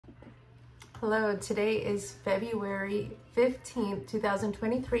Hello, today is February 15th,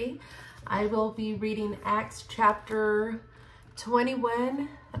 2023. I will be reading Acts chapter 21,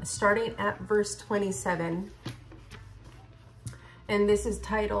 starting at verse 27. And this is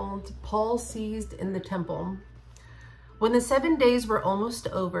titled, Paul Seized in the Temple. When the 7 days were almost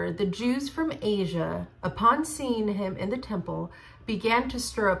over, the Jews from Asia, upon seeing him in the temple, began to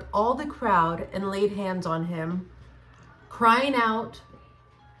stir up all the crowd and laid hands on him, crying out,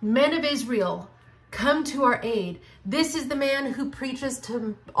 "Men of Israel, come to our aid. This is the man who preaches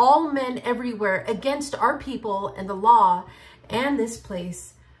to all men everywhere against our people and the law and this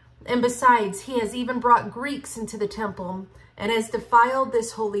place. And besides, he has even brought Greeks into the temple and has defiled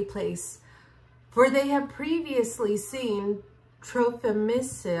this holy place. For they have previously seen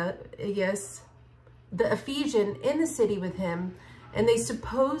Trophimus, the Ephesian, in the city with him, and they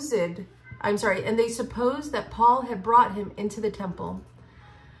supposed that Paul had brought him into the temple.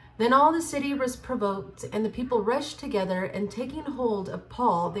 Then all the city was provoked, and the people rushed together, and taking hold of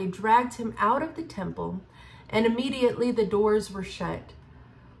Paul, they dragged him out of the temple, and immediately the doors were shut.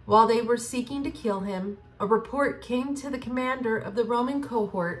 While they were seeking to kill him, a report came to the commander of the Roman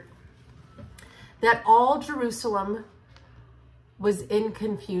cohort that all Jerusalem was in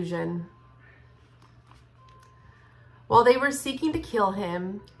confusion. While they were seeking to kill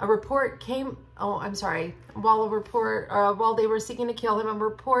him, a report came. While they were seeking to kill him, a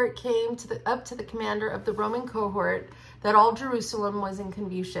report came up to the commander of the Roman cohort that all Jerusalem was in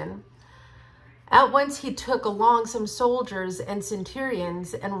confusion. At once he took along some soldiers and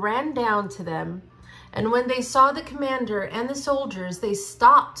centurions and ran down to them. And when they saw the commander and the soldiers, they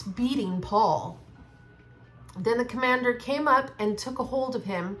stopped beating Paul. Then the commander came up and took a hold of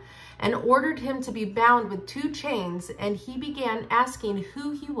him and ordered him to be bound with 2 chains, and he began asking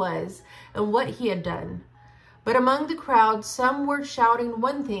who he was and what he had done. But among the crowd, some were shouting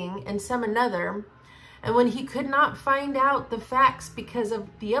one thing and some another, and when he could not find out the facts because of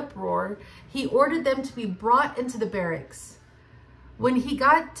the uproar, he ordered them to be brought into the barracks. When he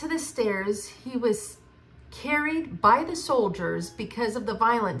got to the stairs, he was carried by the soldiers because of the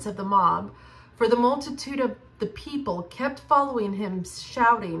violence of the mob, for the multitude of the people kept following him,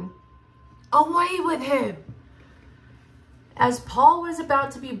 shouting, "Away with him!" As Paul was about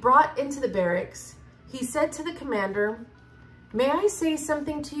to be brought into the barracks, he said to the commander, "May I say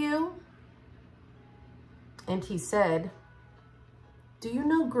something to you?" And he said, "Do you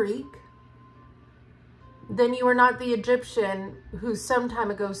know Greek? Then you are not the Egyptian who some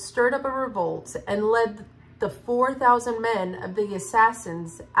time ago stirred up a revolt and led the 4,000 men of the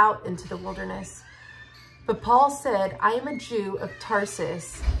assassins out into the wilderness." But Paul said, "I am a Jew of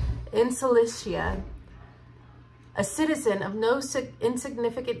Tarsus in Cilicia, a citizen of no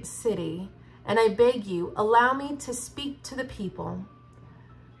insignificant city, and I beg you, allow me to speak to the people."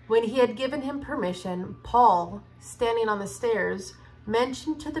 When he had given him permission, Paul, standing on the stairs,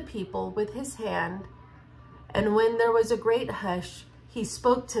 mentioned to the people with his hand, and when there was a great hush, he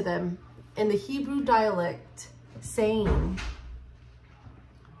spoke to them in the Hebrew dialect, saying,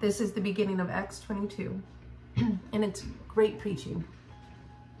 this is the beginning of Acts 22, and it's great preaching.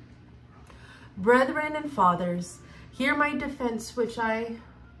 "Brethren and fathers, hear my defense, which I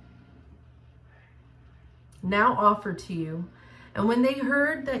now offer to you." And when they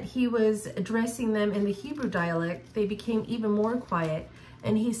heard that he was addressing them in the Hebrew dialect, they became even more quiet.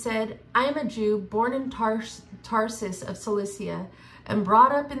 And he said, "I am a Jew born in Tarsus of Cilicia and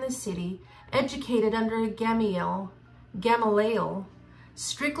brought up in the city, educated under Gamaliel,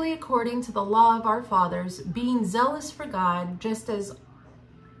 strictly according to the law of our fathers, being zealous for God, just as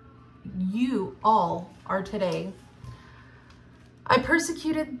you all are today. I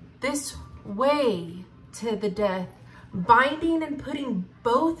persecuted this way to the death, binding and putting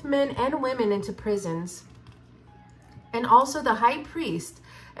both men and women into prisons. And also the high priest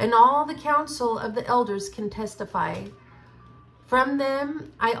and all the council of the elders can testify. From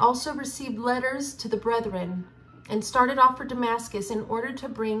them I also received letters to the brethren, and started off for Damascus in order to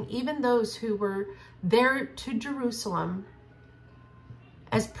bring even those who were there to Jerusalem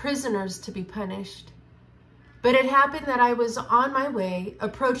as prisoners to be punished. But it happened that I was on my way,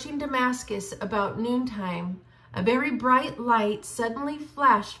 approaching Damascus about noontime. A very bright light suddenly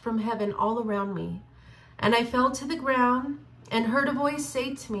flashed from heaven all around me, and I fell to the ground and heard a voice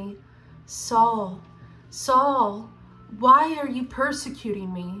say to me, 'Saul, Saul, why are you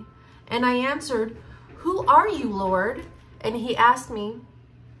persecuting me?' And I answered, 'Who are you, Lord?' And he said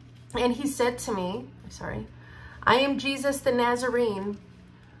to me, 'I am Jesus the Nazarene,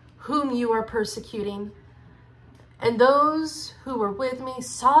 whom you are persecuting.' And those who were with me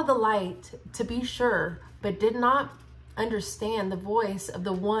saw the light, to be sure, but did not understand the voice of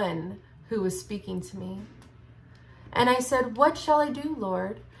the one who was speaking to me. And I said, what shall I do,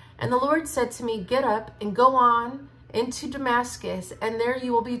 Lord? And the Lord said to me, get up and go on into Damascus, and there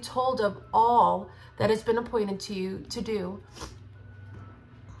you will be told of all that has been appointed to you to do.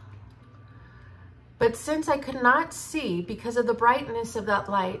 But since I could not see because of the brightness of that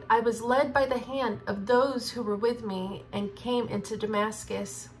light, I was led by the hand of those who were with me and came into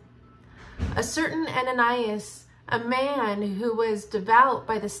Damascus. A certain Ananias, a man who was devout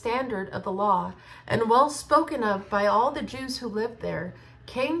by the standard of the law and well spoken of by all the Jews who lived there,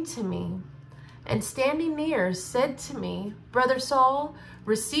 came to me and standing near said to me, Brother Saul,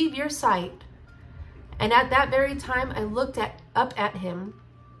 receive your sight. And at that very time I looked up at him,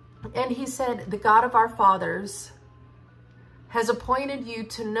 and he said, the God of our fathers has appointed you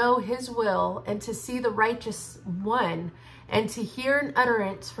to know his will and to see the righteous one and to hear an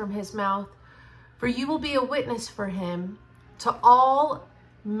utterance from his mouth. For you will be a witness for him to all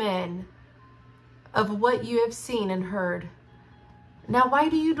men of what you have seen and heard. Now why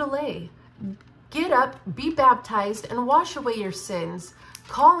do you delay? Get up, be baptized, and wash away your sins,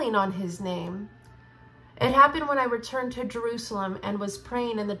 calling on his name. It happened when I returned to Jerusalem and was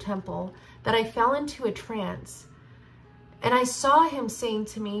praying in the temple that I fell into a trance. And I saw him saying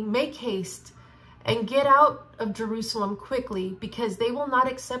to me, make haste and get out of Jerusalem quickly, because they will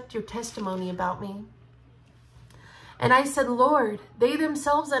not accept your testimony about me. And I said, Lord, they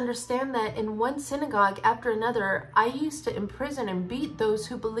themselves understand that in one synagogue after another, I used to imprison and beat those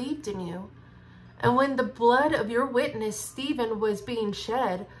who believed in you. And when the blood of your witness Stephen was being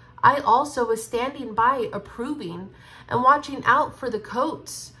shed, I also was standing by approving and watching out for the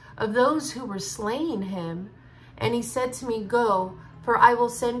coats of those who were slaying him. And he said to me, go, for I will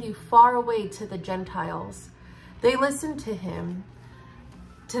send you far away to the Gentiles. They listened to him,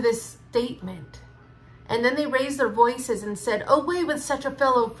 to this statement. And then they raised their voices and said, away with such a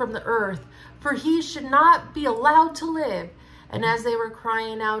fellow from the earth, for he should not be allowed to live. And as they were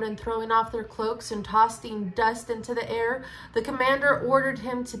crying out and throwing off their cloaks and tossing dust into the air, the commander ordered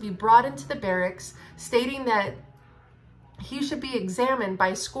him to be brought into the barracks, stating that he should be examined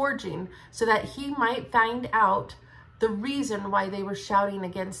by scourging so that he might find out the reason why they were shouting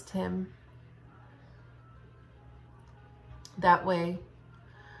against him that way.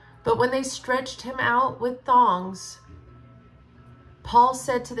 But when they stretched him out with thongs, Paul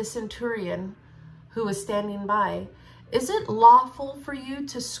said to the centurion who was standing by, is it lawful for you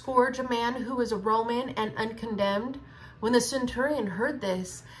to scourge a man who is a Roman and uncondemned? When the centurion heard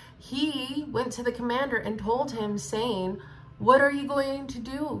this, he went to the commander and told him, saying, what are you going to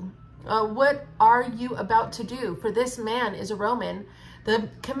do? What are you about to do? For this man is a Roman. The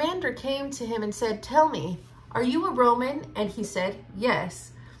commander came to him and said, tell me, are you a Roman? And he said,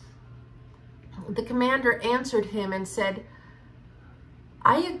 yes. The commander answered him and said,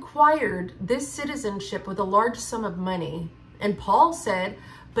 I acquired this citizenship with a large sum of money. And Paul said,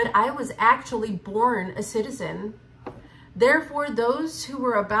 but I was actually born a citizen. Therefore, those who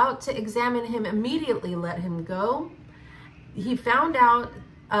were about to examine him immediately let him go. He found out,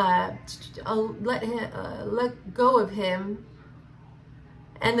 let go of him.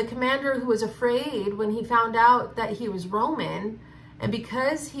 And the commander, who was afraid when he found out that he was Roman, and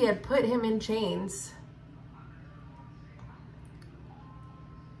because he had put him in chains.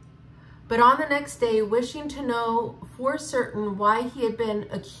 But on the next day, wishing to know for certain why he had been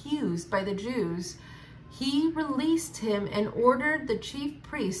accused by the Jews, he released him and ordered the chief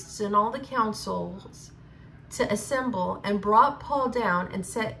priests and all the councils to assemble, and brought Paul down and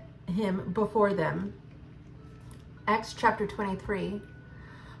set him before them. Acts chapter 23.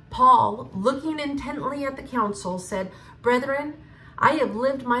 Paul, looking intently at the council, said, brethren, I have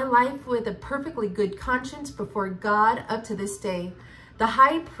lived my life with a perfectly good conscience before God up to this day. The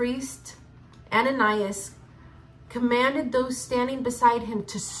high priest Ananias commanded those standing beside him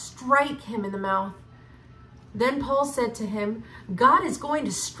to strike him in the mouth. Then Paul said to him, God is going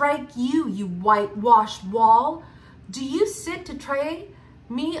to strike you, you whitewashed wall. Do you sit to try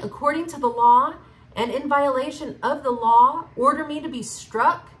me according to the law, and in violation of the law order me to be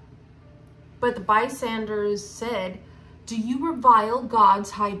struck? But the bystanders said, do you revile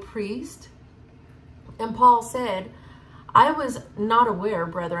God's high priest? And Paul said, I was not aware,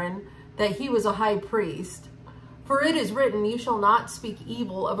 brethren, that he was a high priest. For it is written, you shall not speak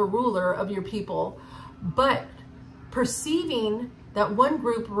evil of a ruler of your people. But perceiving that one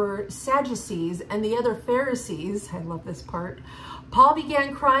group were Sadducees and the other Pharisees, I love this part, Paul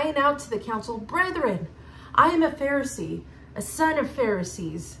began crying out to the council, brethren, I am a Pharisee, a son of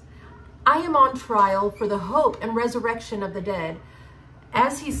Pharisees. I am on trial for the hope and resurrection of the dead.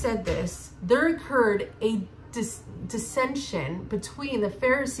 As he said this, there occurred a dissension between the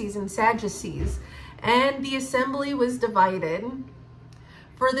Pharisees and Sadducees, and the assembly was divided.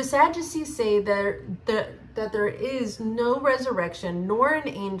 For the Sadducees say that there is no resurrection, nor an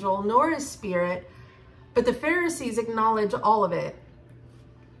angel, nor a spirit, but the Pharisees acknowledge all of it.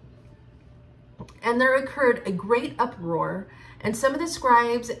 And there occurred a great uproar, and some of the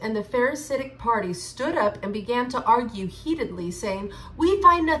scribes and the Pharisaic party stood up and began to argue heatedly, saying, "We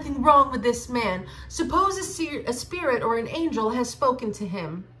find nothing wrong with this man. Suppose a spirit or an angel has spoken to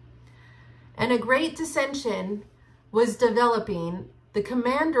him." And a great dissension was developing. The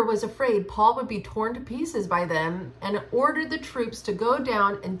commander was afraid Paul would be torn to pieces by them, and ordered the troops to go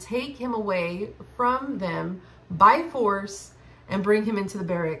down and take him away from them by force and bring him into the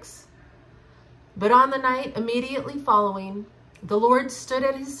barracks. But on the night immediately following, the Lord stood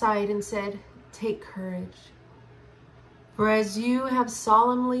at his side and said, "Take courage, for as you have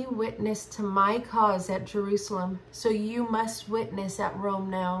solemnly witnessed to my cause at Jerusalem, so you must witness at Rome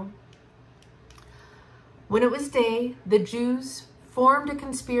now." When it was day, the Jews formed a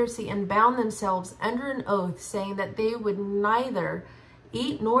conspiracy and bound themselves under an oath, saying that they would neither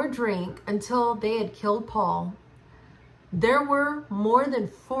eat nor drink until they had killed Paul. There were more than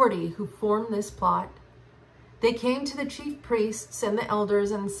 40 who formed this plot. They came to the chief priests and the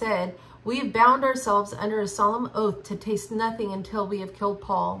elders and said, "We have bound ourselves under a solemn oath to taste nothing until we have killed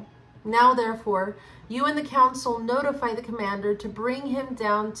Paul. Now, therefore, you and the council notify the commander to bring him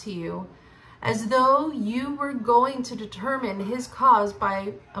down to you, as though you were going to determine his cause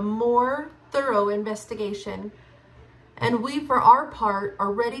by a more thorough investigation. And we, for our part,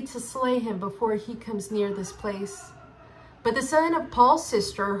 are ready to slay him before he comes near this place." But the son of Paul's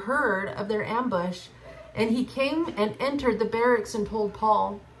sister heard of their ambush, and he came and entered the barracks and told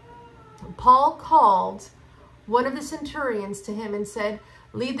Paul. Paul called one of the centurions to him and said,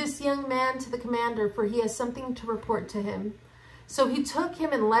 "Lead this young man to the commander, for he has something to report to him." So he took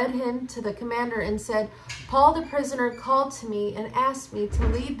him and led him to the commander and said, "Paul the prisoner called to me and asked me to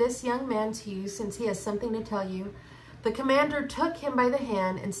lead this young man to you, since he has something to tell you." The commander took him by the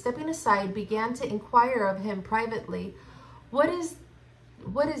hand and, stepping aside, began to inquire of him privately, What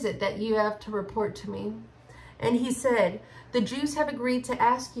is it that you have to report to me?" And he said, "The Jews have agreed to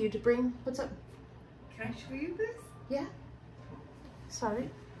ask you to bring..." What's up? Can I show you this? Yeah.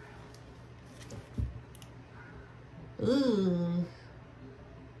 Sorry. Ooh.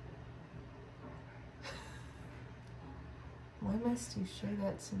 Why must you show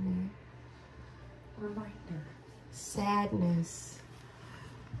that to me? Reminder. Sadness.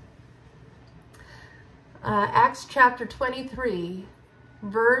 Acts chapter 23,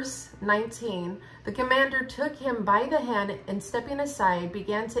 verse 19. The commander took him by the hand and, stepping aside,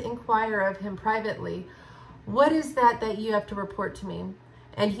 began to inquire of him privately, "What is that you have to report to me?"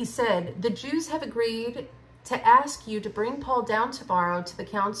 And he said, "The Jews have agreed to ask you to bring Paul down tomorrow to the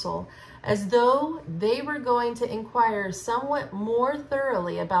council, as though they were going to inquire somewhat more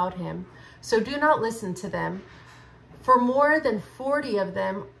thoroughly about him. So do not listen to them, for more than 40 of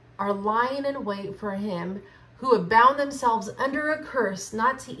them are lying in wait for him, who have bound themselves under a curse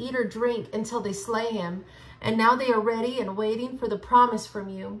not to eat or drink until they slay him. And now they are ready and waiting for the promise from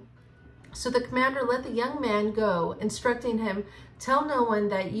you." So the commander let the young man go, instructing him, "Tell no one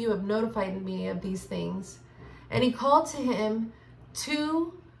that you have notified me of these things." And he called to him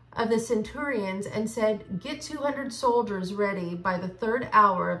 2 of the centurions and said, "Get 200 soldiers ready by the 3rd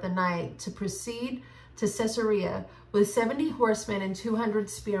hour of the night to proceed to Caesarea with 70 horsemen and 200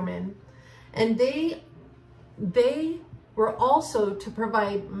 spearmen." And they were also to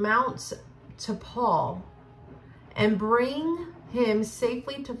provide mounts to Paul and bring him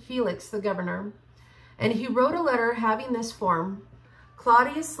safely to Felix the governor. And he wrote a letter having this form: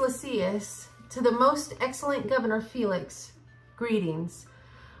 "Claudius Lysias, to the most excellent governor Felix, greetings.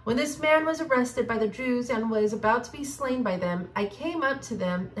 When this man was arrested by the Jews and was about to be slain by them, I came up to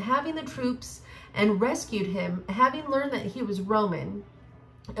them, having the troops, and rescued him, having learned that he was Roman,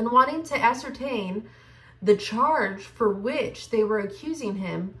 and wanting to ascertain the charge for which they were accusing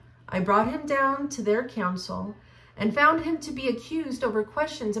him, I brought him down to their council, and found him to be accused over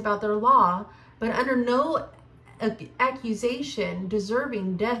questions about their law, but under no accusation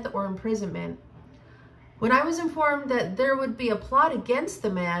deserving death or imprisonment. When I was informed that there would be a plot against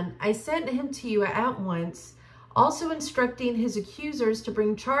the man, I sent him to you at once, also instructing his accusers to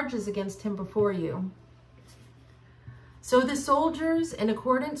bring charges against him before you." So the soldiers, in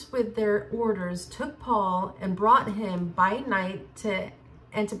accordance with their orders, took Paul and brought him by night to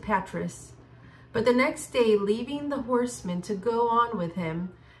Antipatris. But the next day, leaving the horsemen to go on with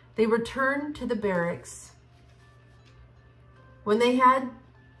him, they returned to the barracks. When they had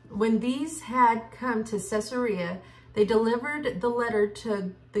When these had come to Caesarea, they delivered the letter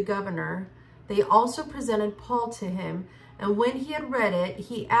to the governor. They also presented Paul to him, and when he had read it,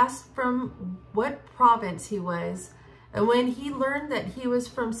 he asked from what province he was. And when he learned that he was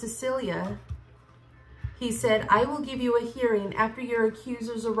from Cilicia, he said, I will give you a hearing after your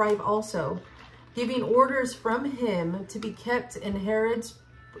accusers arrive also, giving orders from him to be kept in Herod's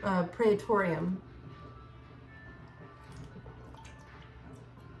praetorium.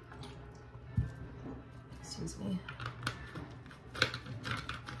 Excuse me. What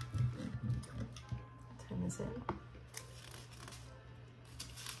time is it?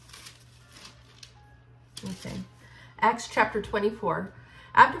 Okay. Acts chapter 24.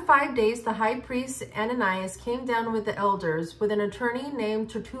 After 5 days, the high priest Ananias came down with the elders, with an attorney named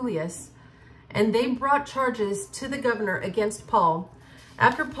Tertullus, and they brought charges to the governor against Paul.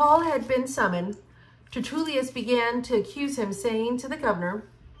 After Paul had been summoned, Tertullus began to accuse him, saying to the governor,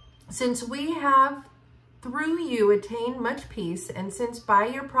 since we have through you attained much peace, and since by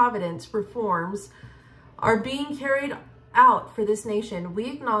your providence reforms are being carried out for this nation, we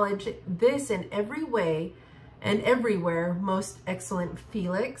acknowledge this in every way and everywhere, most excellent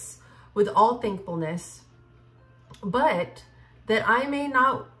Felix, with all thankfulness. But that I may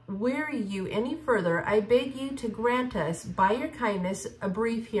not weary you any further, I beg you to grant us, by your kindness, a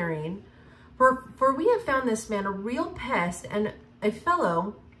brief hearing. For we have found this man a real pest and a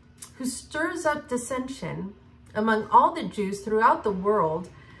fellow who stirs up dissension among all the Jews throughout the world,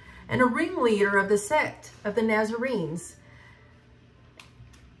 and a ringleader of the sect of the Nazarenes.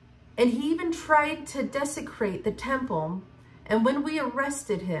 And he even tried to desecrate the temple. And then we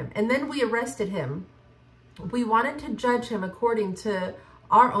arrested him. We wanted to judge him according to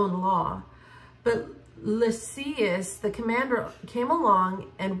our own law. But Lysias, the commander, came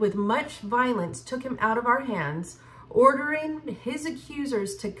along and with much violence took him out of our hands, ordering his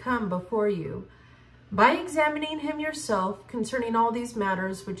accusers to come before you. By examining him yourself concerning all these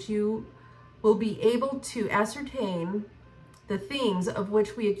matters, which you will be able to ascertain the things of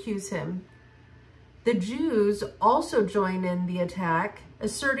which we accuse him. The Jews also joined in the attack,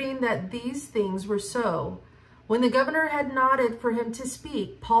 asserting that these things were so. When the governor had nodded for him to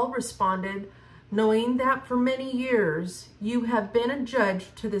speak, Paul responded, knowing that for many years you have been a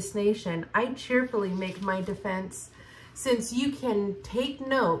judge to this nation, I cheerfully make my defense, since you can take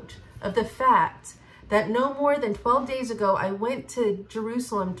note of the fact that no more than 12 days ago I went to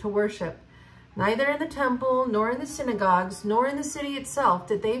Jerusalem to worship. Neither in the temple, nor in the synagogues, nor in the city itself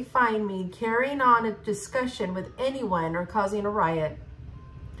did they find me carrying on a discussion with anyone or causing a riot.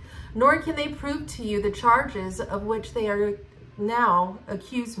 Nor can they prove to you the charges of which they are now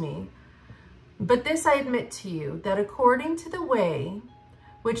accuse me. But this I admit to you, that according to the way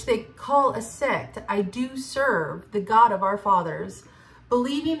which they call a sect, I do serve the God of our fathers,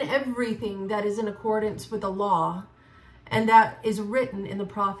 believing everything that is in accordance with the law, and that is written in the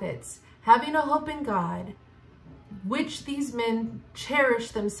prophets, having a hope in God, which these men cherish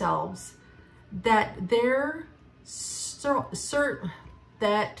themselves, that there shall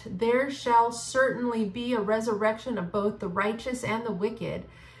certainly be a resurrection of both the righteous and the wicked.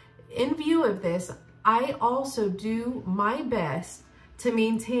 In view of this, I also do my best to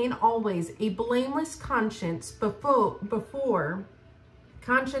maintain always a blameless conscience both before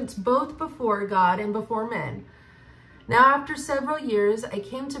God and before men. Now, after several years, I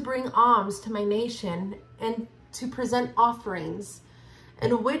came to bring alms to my nation and to present offerings,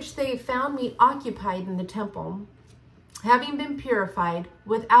 in which they found me occupied in the temple, having been purified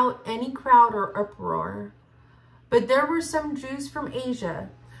without any crowd or uproar. But there were some Jews from Asia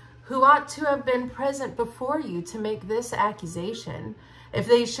who ought to have been present before you to make this accusation, if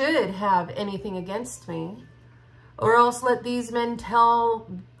they should have anything against me. Or else let these men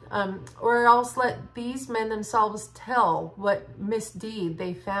themselves tell what misdeed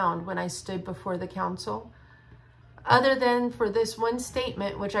they found when I stood before the council, other than for this one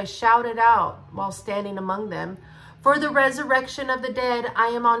statement which I shouted out while standing among them, for the resurrection of the dead I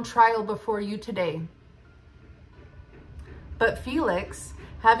am on trial before you today. But Felix,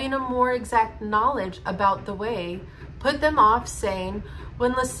 having a more exact knowledge about the way, put them off, saying,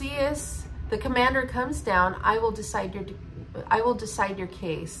 when Lysias the commander comes down, I will decide your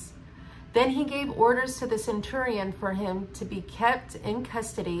case. Then he gave orders to the centurion for him to be kept in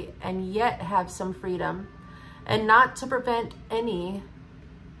custody and yet have some freedom, and not to prevent any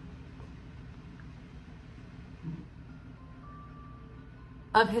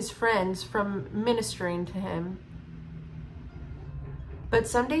of his friends from ministering to him. But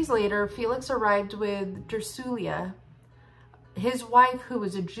some days later, Felix arrived with Drusilla, his wife, who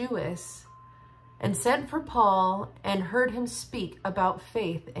was a Jewess, and sent for Paul and heard him speak about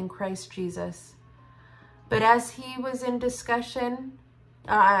faith in Christ Jesus. But as he was discussing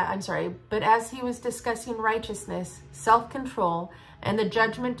righteousness, self-control, and the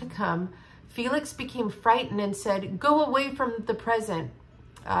judgment to come, Felix became frightened and said, "Go away for the present,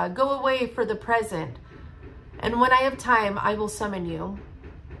 and when I have time, I will summon you."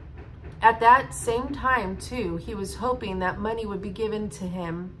 At that same time, too, he was hoping that money would be given to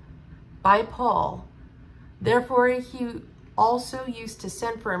him by Paul. Therefore, he also used to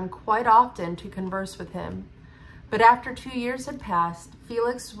send for him quite often to converse with him. But after 2 years had passed,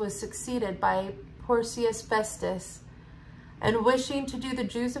 Felix was succeeded by Porcius Festus, and wishing to do the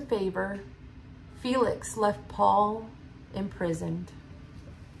Jews a favor, Felix left Paul imprisoned.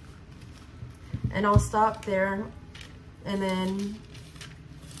 And I'll stop there, and then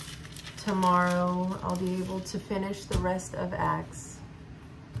tomorrow I'll be able to finish the rest of Acts.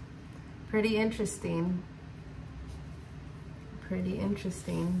 Pretty interesting. Pretty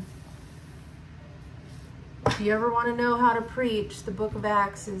interesting. If you ever want to know how to preach, the book of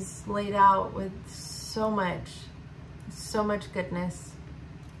Acts is laid out with so much goodness.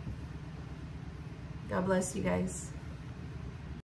 God bless you guys.